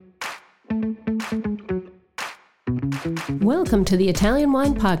Welcome to the Italian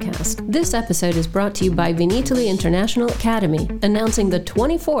Wine Podcast. This episode is brought to you by Vinitaly International Academy, announcing the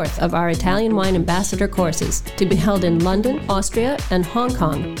 24th of our Italian Wine Ambassador courses to be held in London, Austria, and Hong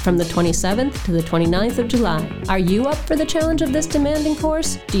Kong from the 27th to the 29th of July. Are you up for the challenge of this demanding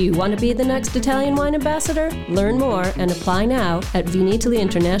course? Do you want to be the next Italian Wine Ambassador? Learn more and apply now at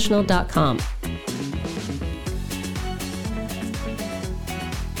vinitalyinternational.com.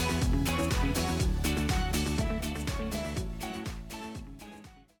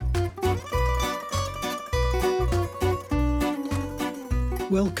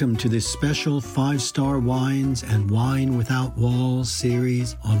 Welcome to this special 5-star Wines and Wine Without Walls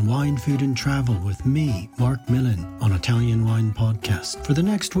series on wine, food and travel with me, Mark Millen, on Italian Wine Podcast. For the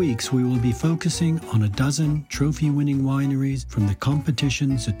next weeks, we will be focusing on a dozen trophy-winning wineries from the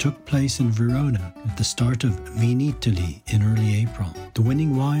competitions that took place in Verona at the start of Vinitaly in early April. The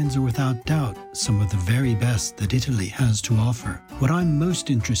winning wines are without doubt some of the very best that Italy has to offer. What I'm most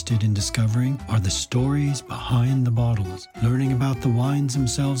interested in discovering are the stories behind the bottles, learning about the wines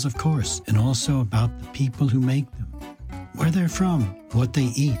themselves, of course, and also about the people who make them, where they're from, what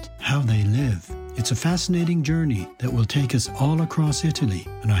they eat, how they live. It's a fascinating journey that will take us all across Italy,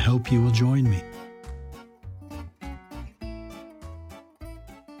 and I hope you will join me.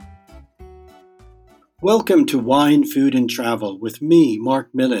 Welcome to Wine, Food and Travel with me, Mark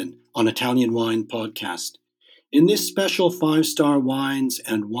Millen, on Italian Wine Podcast. In this special 5-star Wines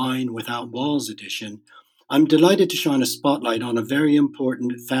and Wine Without Walls edition, I'm delighted to shine a spotlight on a very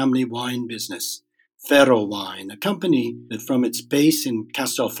important family wine business, Ferro Wine, a company that from its base in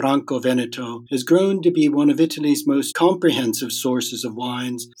Castelfranco Veneto has grown to be one of Italy's most comprehensive sources of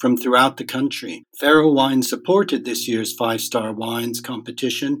wines from throughout the country. Ferro Wine supported this year's 5-star Wines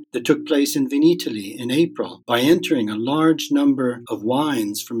competition that took place in Vinitaly in April by entering a large number of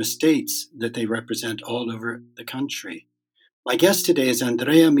wines from estates that they represent all over the country. My guest today is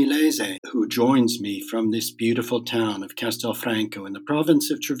Andrea Milese, who joins me from this beautiful town of Castelfranco in the province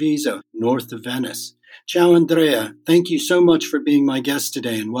of Treviso, north of Venice. Ciao, Andrea. Thank you so much for being my guest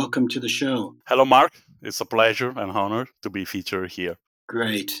today and welcome to the show. Hello, Mark. It's a pleasure and honor to be featured here.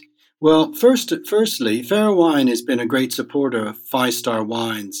 Great. Well, firstly, Ferro Wine has been a great supporter of 5-star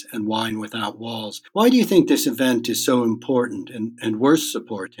Wines and Wine Without Walls. Why do you think this event is so important and worth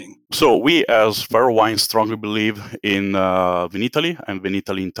supporting? So we as Ferro Wine strongly believe in Vinitaly and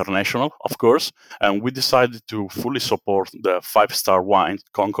Vinitaly International, of course, and we decided to fully support the 5-star Wine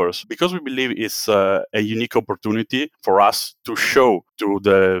concourse because we believe it's a unique opportunity for us to show to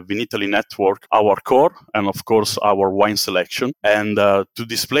the Vinitaly network our core and, of course, our wine selection and to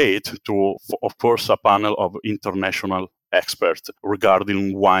display it to, of course, a panel of international experts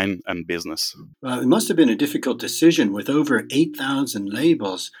regarding wine and business. Well, it must have been a difficult decision with over 8,000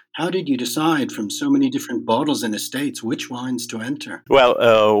 labels. How did you decide from so many different bottles and estates which wines to enter?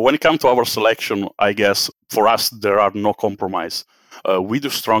 Well, when it comes to our selection, I guess for us there are no compromise. We do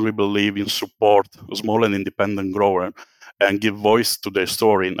strongly believe in support small and independent growers and give voice to their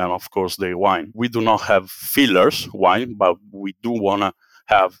story and, of course, their wine. We do not have fillers wine, but we do want to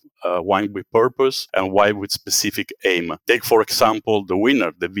have wine with purpose and wine with specific aim. Take, for example, the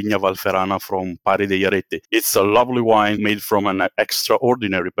winner, the Vigna Valferrana from Pari degli Areti. It's a lovely wine made from an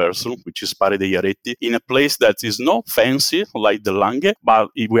extraordinary person, which is Pari degli Areti, in a place that is not fancy like the Langhe, but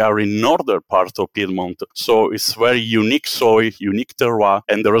we are in northern part of Piedmont. So it's very unique soil, unique terroir,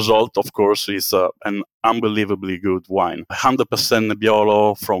 and the result, of course, is an unbelievably good wine. 100%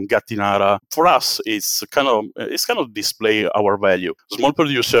 Nebbiolo from Gattinara. For us, it's kind of display our value. Small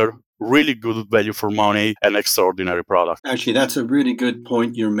producer, really good value for money, and extraordinary product. Actually, that's a really good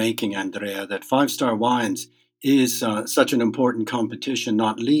point you're making, Andrea, that 5-star Wines is such an important competition,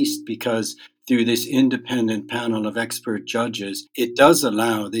 not least because through this independent panel of expert judges, it does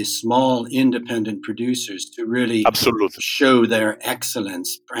allow these small independent producers to really show their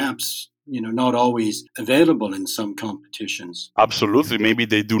excellence, perhaps not always available in some competitions. Absolutely. Maybe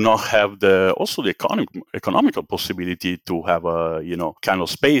they do not have the economical possibility to have a, kind of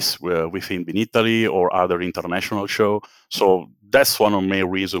space within Vinitaly or other international show. So that's one of the main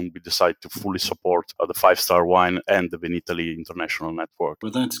reasons we decided to fully support the 5-star Wine and the Vinitaly International Network.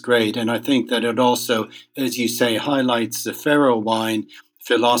 Well, that's great. And I think that it also, as you say, highlights the Ferro Wine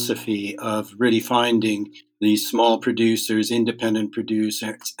philosophy of really finding these small producers, independent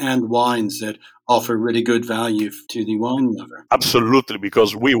producers, and wines that offer really good value to the wine lover. Absolutely,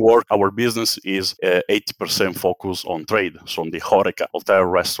 because our business is 80% focused on trade, so on the HoReCa, hotel,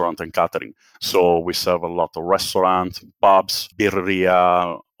 restaurant, and catering. So we serve a lot of restaurants, pubs,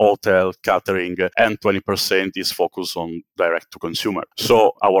 birreria, hotel, catering, and 20% is focused on direct to consumer.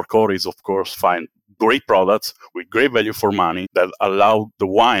 So our core is, of course, find great products with great value for money that allow the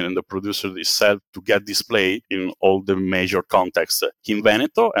wine and the producer itself to get displayed in all the major contexts in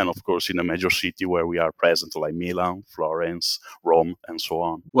Veneto and, of course, in a major city where we are present, like Milan, Florence, Rome, and so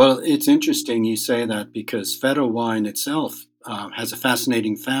on. Well, it's interesting you say that because Fero wine itself has a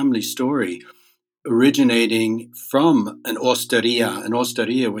fascinating family story originating from an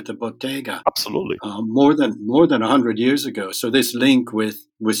osteria with a bottega. Absolutely. More than 100 years ago. So this link with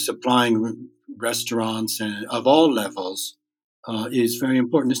supplying restaurants and of all levels is very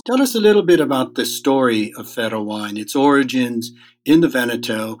important. Just tell us a little bit about the story of Fero wine, its origins in the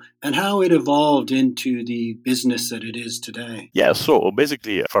Veneto, and how it evolved into the business that it is today. Yeah, so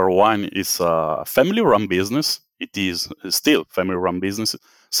basically, Fero wine is a family-run business. It is still family-run business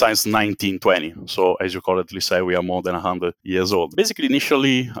since 1920. So, as you correctly say, we are more than 100 years old. Basically,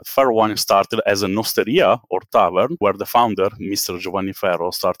 initially, Fero wine started as an osteria or tavern, where the founder, Mr. Giovanni Fero,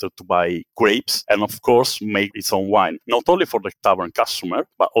 started to buy grapes and, of course, make its own wine, not only for the tavern customer,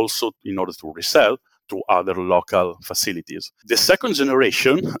 but also in order to resell to other local facilities. The second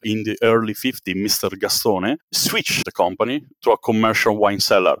generation, in the early 50s, Mr. Gastone, switched the company to a commercial wine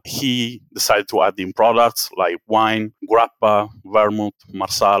cellar. He decided to add in products like wine, grappa, vermouth,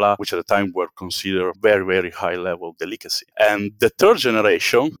 marsala, which at the time were considered very, very high-level delicacy. And the third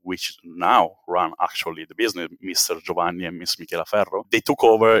generation, which now run actually the business, Mr. Giovanni and Miss Michela Ferro, they took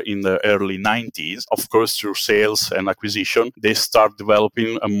over in the early 90s. Of course, through sales and acquisition, they start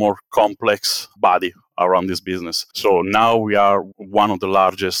developing a more complex body around this business. So now we are one of the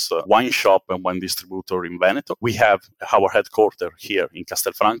largest wine shop and wine distributor in Veneto. We have our headquarters here in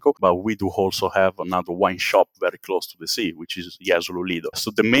Castelfranco, but we do also have another wine shop very close to the sea, which is Jesolo Lido.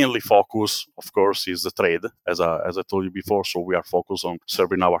 So the mainly focus, of course, is the trade, as I told you before. So we are focused on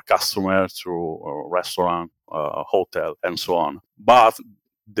serving our customers through a restaurant, hotel, and so on. But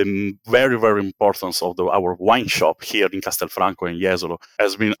the very, very importance of our wine shop here in Castelfranco and Jesolo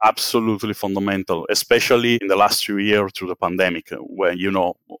has been absolutely fundamental, especially in the last 2 years through the pandemic, when,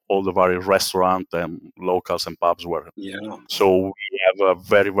 all the various restaurants and locals and pubs were. Yeah. So we have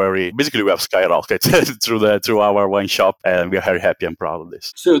basically we have skyrocketed through our wine shop, and we are very happy and proud of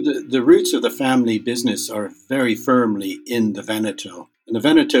this. So the roots of the family business are very firmly in the Veneto. And the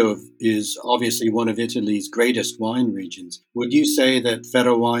Veneto is obviously one of Italy's greatest wine regions. Would you say that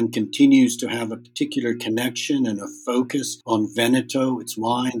Fero wine continues to have a particular connection and a focus on Veneto, its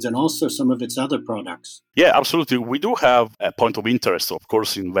wines, and also some of its other products? Yeah, absolutely. We do have a point of interest, of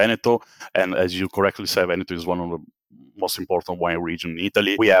course, in Veneto. And as you correctly say, Veneto is one of the most important wine region in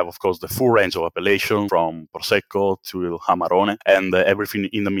Italy. We have, of course, the full range of appellation from Prosecco to Amarone and everything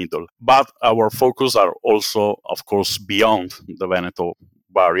in the middle. But our focus are also, of course, beyond the Veneto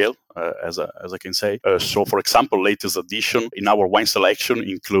barrier, as I can say. So, for example, latest addition in our wine selection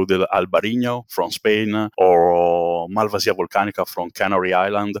included Albarino from Spain or Malvasia Volcanica from Canary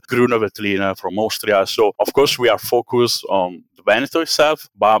Island, Grüne Veltliner from Austria. So, of course, we are focused on the Veneto itself,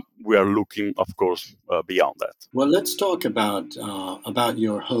 but we are looking, of course, beyond that. Well, let's talk about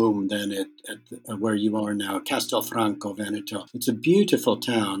your home then at where you are now, Castelfranco, Veneto. It's a beautiful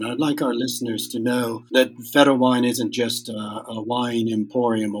town. I'd like our listeners to know that Fero wine isn't just a wine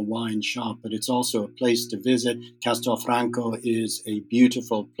emporium, a wine shop, but it's also a place to visit. Castelfranco is a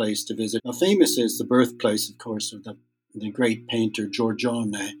beautiful place to visit. Now, famous is the birthplace, of course, of the great painter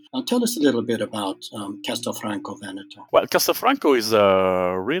Giorgione. Tell us a little bit about Castelfranco, Veneto. Well, Castelfranco is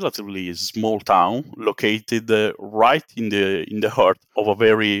a relatively small town located right in the heart of a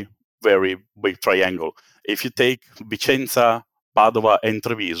very, very big triangle. If you take Vicenza, Padova, and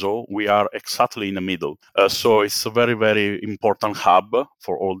Treviso, we are exactly in the middle. So it's a very, very important hub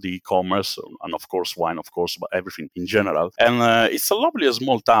for all the e-commerce and, of course, wine, of course, but everything in general. And it's a lovely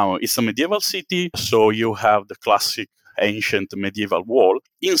small town. It's a medieval city, so you have the classic ancient medieval wall.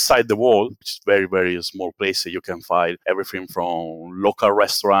 Inside the wall, which is very, very small place, you can find everything from local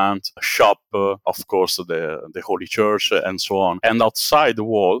restaurant, shop, of course, the Holy Church, and so on. And outside the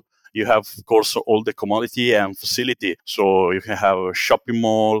wall, you have, of course, all the commodity and facility. So you can have a shopping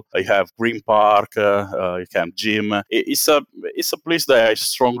mall, you have green park, you can have gym. It's a place that I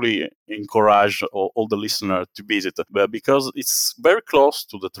strongly encourage all the listeners to visit because it's very close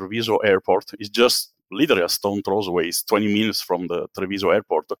to the Treviso airport. It's just literally a stone throw away. It's 20 minutes from the Treviso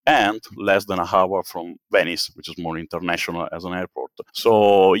airport and less than an hour from Venice, which is more international as an airport.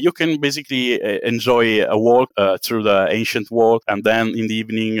 So you can basically enjoy a walk through the ancient wall, and then in the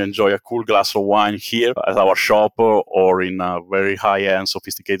evening enjoy a cool glass of wine here at our shop, or in a very high-end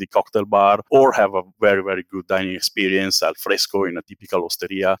sophisticated cocktail bar, or have a very, very good dining experience al fresco in a typical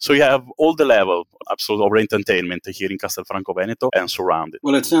osteria. So you have all the level, absolute of entertainment here in Castelfranco Veneto and surrounded.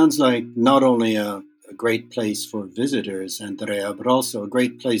 Well, it sounds like not only a great place for visitors, Andrea, but also a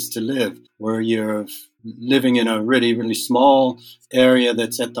great place to live, where you're living in a really, really small area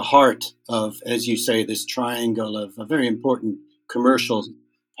that's at the heart of, as you say, this triangle of a very important commercial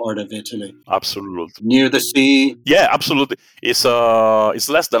part of Italy. Absolutely. Near the sea. Yeah, absolutely. It's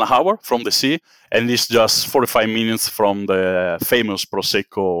less than an hour from the sea, and it's just 45 minutes from the famous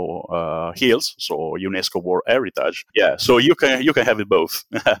Prosecco hills, so UNESCO World Heritage. Yeah, so you can have it both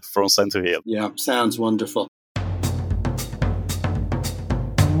from Center Hill. Yeah, sounds wonderful.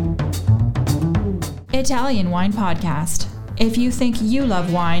 Italian Wine Podcast. If you think you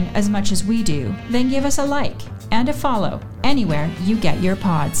love wine as much as we do, then give us a like and a follow anywhere you get your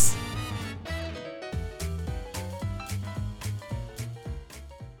pods.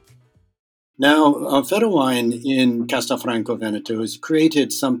 Now, Fedowine in Castelfranco Veneto has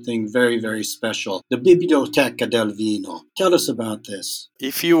created something very, very special, the Biblioteca del Vino. Tell us about this.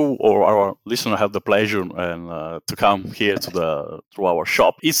 If you or our listener have the pleasure to come here to our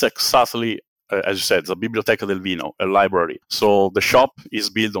shop, it's exactly as you said, the Biblioteca del Vino, a library. So the shop is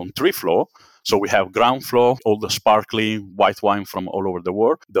built on 3 floors. So we have ground floor, all the sparkling white wine from all over the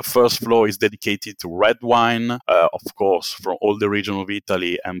world. The first floor is dedicated to red wine, of course, from all the region of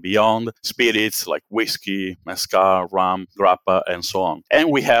Italy and beyond. Spirits like whiskey, mezcal, rum, grappa, and so on. And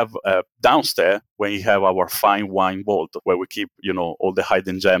we have downstairs when you have our fine wine vault, where we keep, all the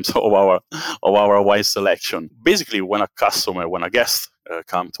hidden gems of our wine selection. Basically, when a guest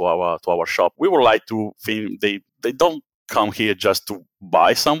come to our shop, we would like to think they don't come here just to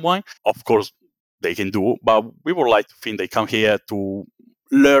buy some wine. Of course, they can do, but we would like to think they come here to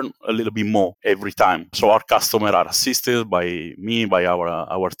learn a little bit more every time. So our customers are assisted by me, by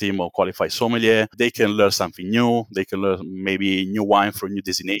our team of qualified sommelier. They can learn something new. They can learn maybe new wine from new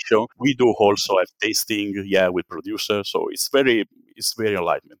destination. We do also have tasting, with producers. So it's very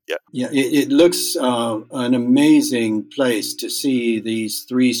enlightenment. Yeah. It looks an amazing place to see these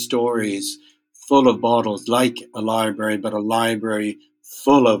 3 stories full of bottles, like a library, but a library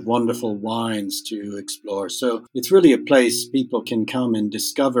full of wonderful wines to explore. So it's really a place people can come and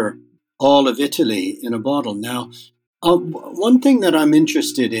discover all of Italy in a bottle. Now, one thing that I'm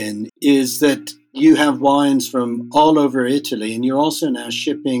interested in is that you have wines from all over Italy, and you're also now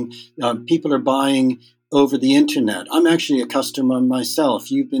shipping. People are buying over the internet. I'm actually a customer myself.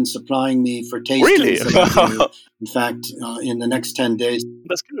 You've been supplying me for tastings. Really? That I do. In fact, in the next 10 days.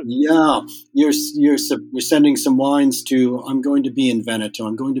 That's good. Yeah, you're sending some wines to. I'm going to be in Veneto.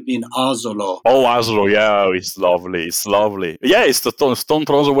 I'm going to be in Asolo. Oh, Asolo, yeah, it's lovely. It's lovely. Yeah, it's the stone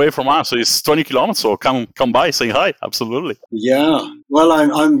throws away from us. So it's 20 kilometers. So come by, say hi. Absolutely. Yeah. Well,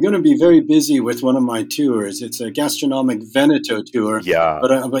 I'm going to be very busy with one of my tours. It's a gastronomic Veneto tour. Yeah.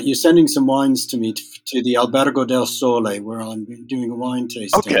 But you're sending some wines to me to the Albergo del Sole, where I'm doing a wine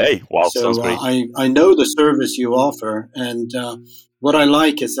tasting. Okay. Wow, so sounds great. I know the service you offer, and what I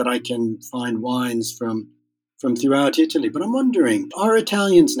like is that I can find wines from throughout Italy. But I'm wondering, are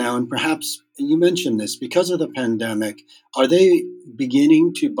Italians now, and perhaps you mentioned this, because of the pandemic, are they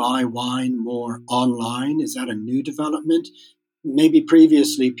beginning to buy wine more online? Is that a new development? Maybe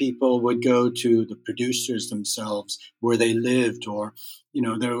previously people would go to the producers themselves where they lived, or,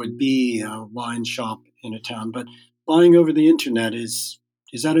 there would be a wine shop in a town. But buying over the internet, is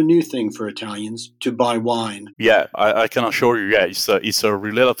that a new thing for Italians to buy wine? Yeah, I can assure you, it's a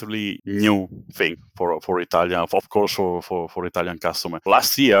relatively new thing for Italian, of course, for Italian customer.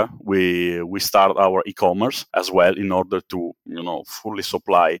 Last year, we started our e-commerce as well in order to, fully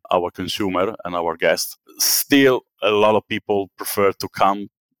supply our consumer and our guests. Still, a lot of people prefer to come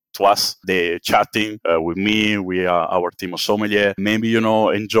to us. They're chatting with me, we are our team of sommelier. Maybe,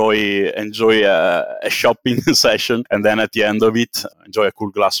 enjoy a shopping session, and then at the end of it, enjoy a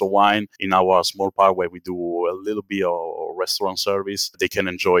cool glass of wine in our small bar where we do a little bit of restaurant service. They can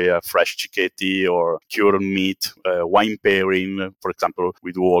enjoy a fresh cicchetti or cured meat, wine pairing. For example,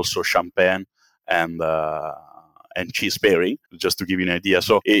 we do also champagne and cheese pairing, just to give you an idea.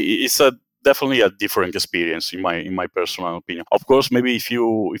 So it's definitely a different experience in my personal opinion. Of course, maybe if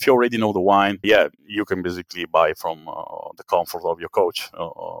you already know the wine, you can basically buy from the comfort of your couch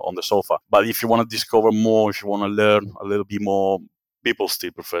on the sofa. But if you want to discover more, if you want to learn a little bit more, people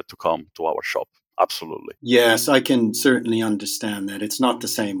still prefer to come to our shop. absolutely. Yes, I can certainly understand that. It's not the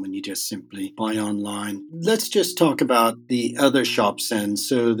same when you just simply buy online. Let's just talk about the other shops then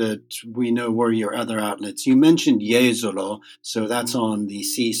so that we know where your other outlets. You mentioned Jesolo, so that's on the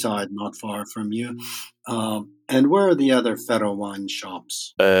seaside not far from you. And where are the other Ferro wine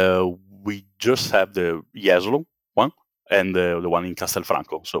shops? We just have the Jesolo one and the one in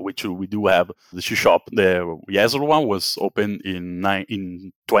Castelfranco. So we do have the two shop. The Jesolo one was opened in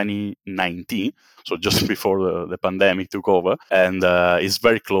 2019, so just before the pandemic took over, and it's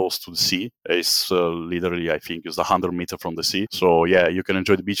very close to the sea. It's literally, I think, it's 100 meters from the sea. So yeah, you can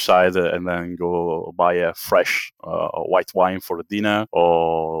enjoy the beachside and then go buy a fresh white wine for the dinner.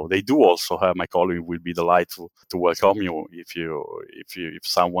 Or they do also have, my colleague will be delighted to welcome you if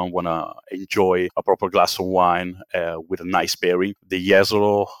someone wanna enjoy a proper glass of wine with a nice pairing. The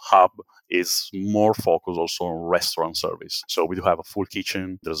Jesolo hub is more focused also on restaurant service. So we do have a full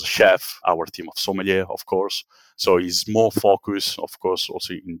kitchen. There's a chef, our team of sommelier, of course. So it's more focused, of course,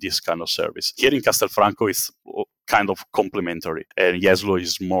 also in this kind of service. Here in Castelfranco, it's kind of complementary. And Jesolo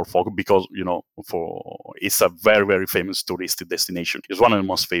is more focused because, it's a very, very famous touristic destination. It's one of the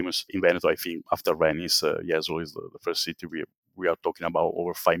most famous in Veneto, I think. After Venice, Jesolo is the first city. We are talking about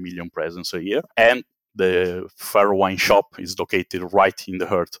over 5 million presents a year. And the Ferro Wine shop is located right in the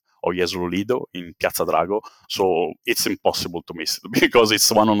heart of Jesolo Lido in Piazza Drago. So it's impossible to miss it because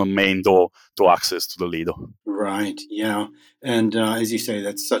it's one of the main door to access to the Lido. Right, yeah. And as you say,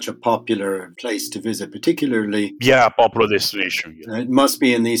 that's such a popular place to visit, particularly. Yeah, popular destination. Yeah. It must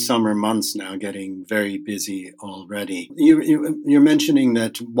be in these summer months now, getting very busy already. You're mentioning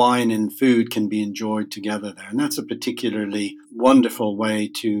that wine and food can be enjoyed together there, and that's a particularly wonderful way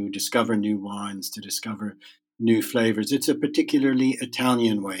to discover new wines, to discover new flavors. It's a particularly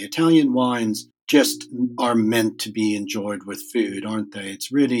Italian way. Italian wines just are meant to be enjoyed with food, aren't they?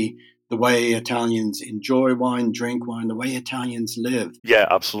 It's really the way Italians enjoy wine, drink wine, the way Italians live. Yeah,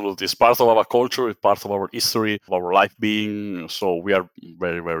 absolutely. It's part of our culture, it's part of our history, of our life being. So we are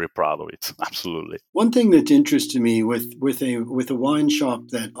very, very proud of it. Absolutely. One thing that interested me with a wine shop,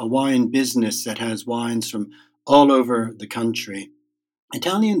 a wine business that has wines from all over the country,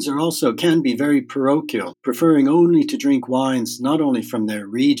 Italians can be very parochial, preferring only to drink wines not only from their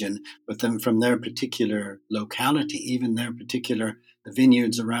region, but then from their particular locality, even the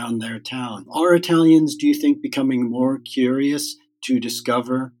vineyards around their town. Are Italians, do you think, becoming more curious to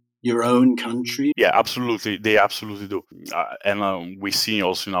discover your own country? Yeah, absolutely. They absolutely do. And we see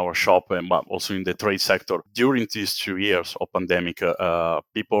also in our shop, but also in the trade sector, during these 2 years of pandemic,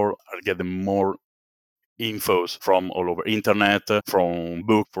 people are getting more infos from all over internet, from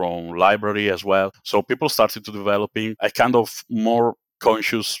book, from library as well. So people started to developing a kind of more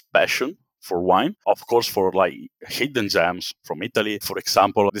conscious passion for wine, of course, for like hidden gems from Italy. For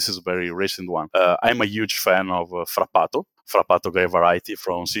example, this is a very recent one. I'm a huge fan of Frappato Grape Variety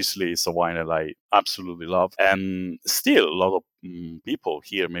from Sicily. It's a wine that I absolutely love. And still, a lot of people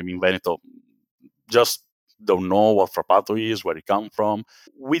here, maybe in Veneto, just don't know what Frappato is, where it comes from.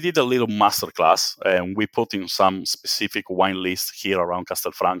 We did a little masterclass and we put in some specific wine list here around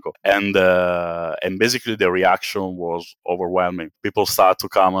Castelfranco. And basically the reaction was overwhelming. People start to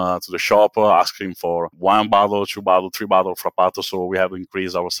come to the shop asking for 1 bottle, 2 bottle, 3 bottle Frappato. So we have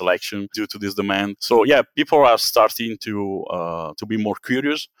increased our selection due to this demand. So yeah, people are starting to be more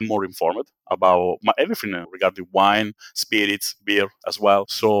curious, more informed about everything regarding wine, spirits, beer as well.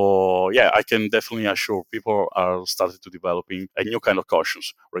 So yeah, I can definitely assure people are starting to developing a new kind of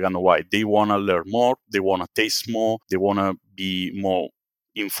conscience regarding why they want to learn more, they want to taste more, they want to be more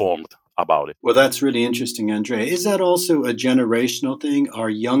informed about it. Well, that's really interesting, Andrea. Is that also a generational thing? Are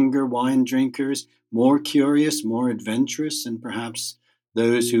younger wine drinkers more curious, more adventurous, and perhaps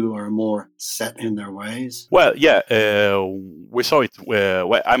those who are more set in their ways? Well, yeah, we saw it.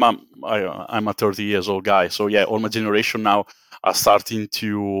 I'm a 30 years old guy, so yeah, all my generation now are starting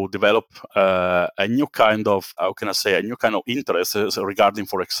to develop a new kind of, a new kind of interest regarding,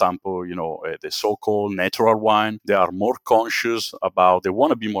 for example, the so-called natural wine. They are more conscious they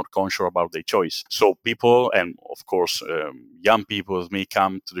want to be more conscious about their choice. So people, and of course, young people may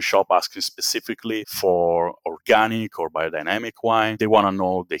come to the shop asking specifically for organic or biodynamic wine. They want to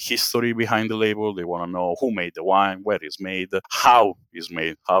know the history behind the label. They want to know who made the wine, where it's made, how it's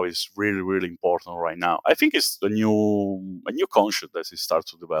made, how it's really, really important right now. I think it's a new conscience that it starts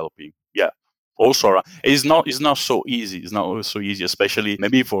to developing. Yeah. Also, it's not so easy. It's not so easy, especially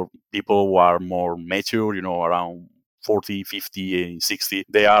maybe for people who are more mature, around 40, 50, 60,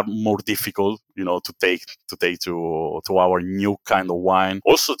 they are more difficult, to take to our new kind of wine.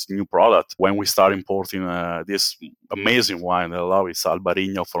 Also, it's a new product. When we start importing this amazing wine, I love it, it's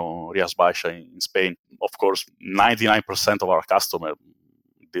Albarino from Rias Baixas in Spain. Of course, 99% of our customers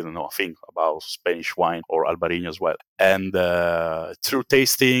didn't know a thing about Spanish wine or Albarino as well. And through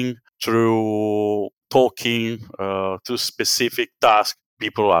tasting, through talking to specific tasks,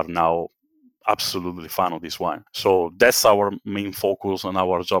 people are now absolutely fan of this wine. So that's our main focus on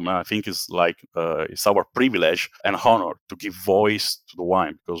our job. And I think it's it's our privilege and honor to give voice to the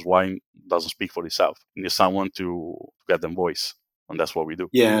wine, because wine doesn't speak for itself. It needs someone to get them voice. And that's what we do.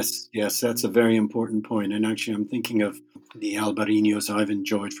 Yes, that's a very important point. And actually, I'm thinking of the Albarinos I've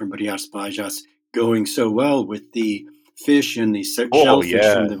enjoyed from Rias Baixas going so well with the fish and the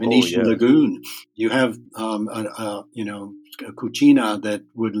shellfish from the Venetian Lagoon. You have a cucina that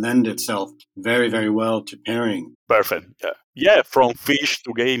would lend itself very, very well to pairing. Perfect. Yeah. From fish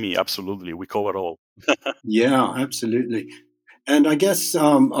to gamey, absolutely. We cover all. Yeah, absolutely. And I guess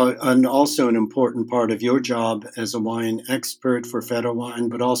and also an important part of your job as a wine expert for Feta Wine,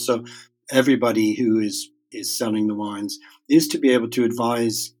 but also everybody who is selling the wines, is to be able to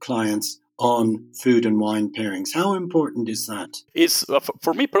advise clients on food and wine pairings. How important is that? It's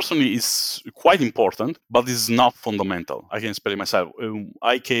for me personally, it's quite important, but it's not fundamental. I can explain myself.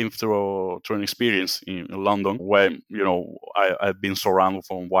 I came through an experience in London where I've been surrounded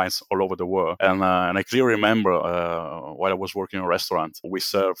from wines all over the world, and I clearly remember while I was working in a restaurant, we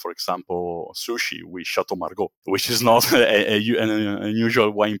served, for example, sushi with Chateau Margaux, which is not an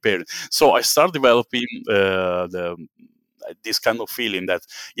unusual wine pairing. So I started developing this kind of feeling that,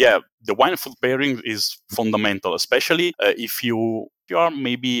 the wine food pairing is fundamental, especially if you are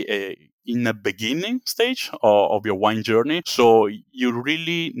maybe in a beginning stage of your wine journey. So you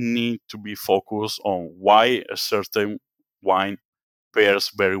really need to be focused on why a certain wine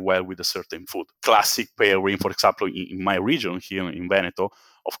pairs very well with a certain food. Classic pairing, for example, in my region here in Veneto,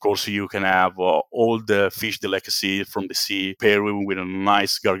 of course, you can have all the fish delicacy from the sea pairing with a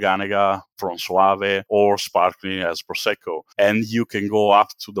nice Garganega from Soave or sparkling as Prosecco. And you can go up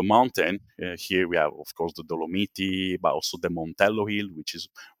to the mountain. Here we have, of course, the Dolomiti, but also the Montello Hill, which is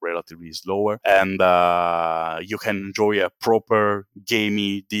relatively slower. And you can enjoy a proper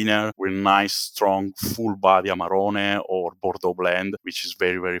gamey dinner with nice, strong, full-body Amarone or Bordeaux blend, which is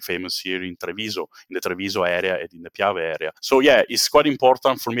very, very famous here in Treviso, in the Treviso area and in the Piave area. So it's quite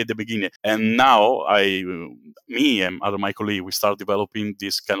important for me at the beginning. And now me and other my colleagues, we start developing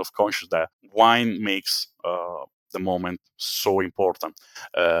this kind of conscious that wine makes the moment so important.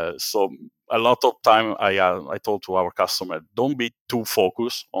 So a lot of time I told to our customer, don't be too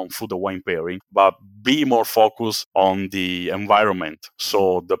focused on food and wine pairing, but be more focused on the environment.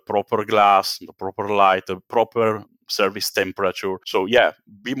 So the proper glass, the proper light, the proper service temperature. So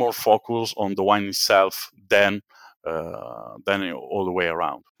be more focused on the wine itself than all the way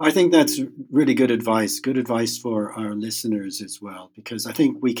around. I think that's really good advice for our listeners as well, because I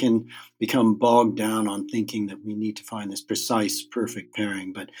think we can become bogged down on thinking that we need to find this precise, perfect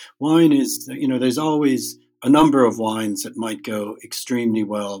pairing. But wine is, there's always a number of wines that might go extremely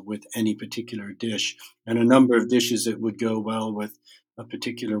well with any particular dish, and a number of dishes that would go well with a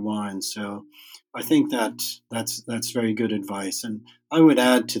particular wine. So I think that's very good advice. And I would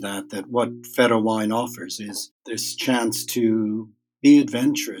add to that what Feta Wine offers is this chance to be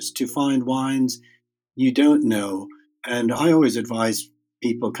adventurous, to find wines you don't know. And I always advise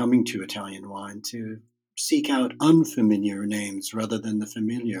people coming to Italian wine to seek out unfamiliar names rather than the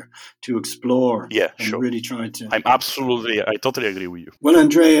familiar, to explore really try to... I totally agree with you. Well,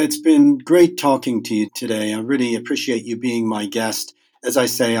 Andrea, it's been great talking to you today. I really appreciate you being my guest. As I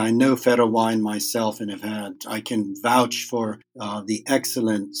say, I know Feta Wine myself and I can vouch for the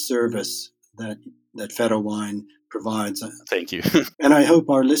excellent service that Feta Wine provides. Thank you. And I hope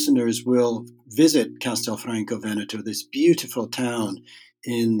our listeners will visit Castelfranco Veneto, this beautiful town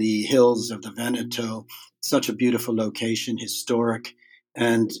in the hills of the Veneto, such a beautiful location, historic,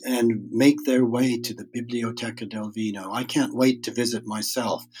 and make their way to the Biblioteca del Vino. I can't wait to visit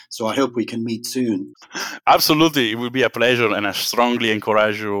myself, so I hope we can meet soon. Absolutely. It will be a pleasure, and I strongly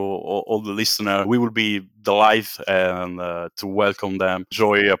encourage you, all the listeners. We will be delighted and to welcome them,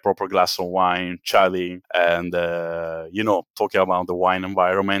 enjoy a proper glass of wine, chatting, and talking about the wine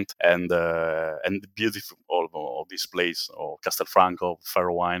environment and the beauty of this place, of Castelfranco,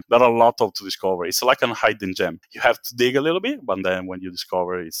 Feta Wine. There are a lot to discover. It's like a hidden gem. You have to dig a little bit, but then when you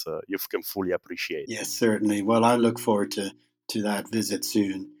discover it, you can fully appreciate it. Yes, certainly. Well, I look forward to that visit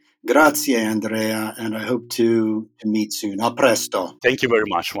soon. Grazie, Andrea, and I hope to meet soon. A presto. Thank you very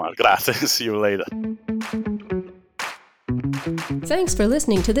much, Mark. Grazie. See you later. Thanks for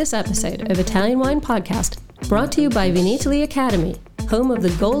listening to this episode of Italian Wine Podcast, brought to you by Vinitaly Academy, home of the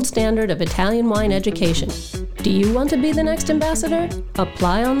gold standard of Italian wine education. Do you want to be the next ambassador?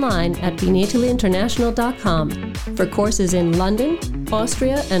 Apply online at vinitalyinternational.com for courses in London,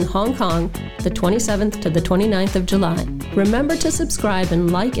 Austria, and Hong Kong, the 27th to the 29th of July. Remember to subscribe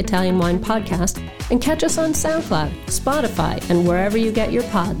and like Italian Wine Podcast, and catch us on SoundCloud, Spotify, and wherever you get your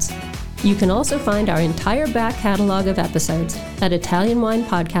pods. You can also find our entire back catalog of episodes at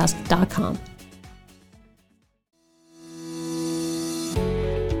ItalianWinePodcast.com.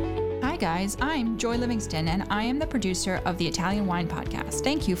 Hi guys, I'm Joy Livingston and I am the producer of the Italian Wine Podcast.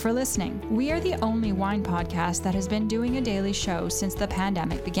 Thank you for listening. We are the only wine podcast that has been doing a daily show since the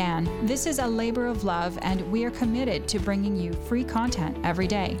pandemic began. This is a labor of love and we are committed to bringing you free content every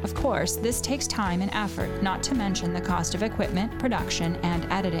day. Of course, this takes time and effort, not to mention the cost of equipment, production,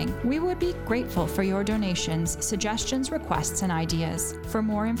 and editing. We would be grateful for your donations, suggestions, requests, and ideas. For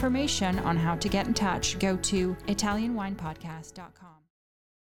more information on how to get in touch, go to ItalianWinePodcast.com.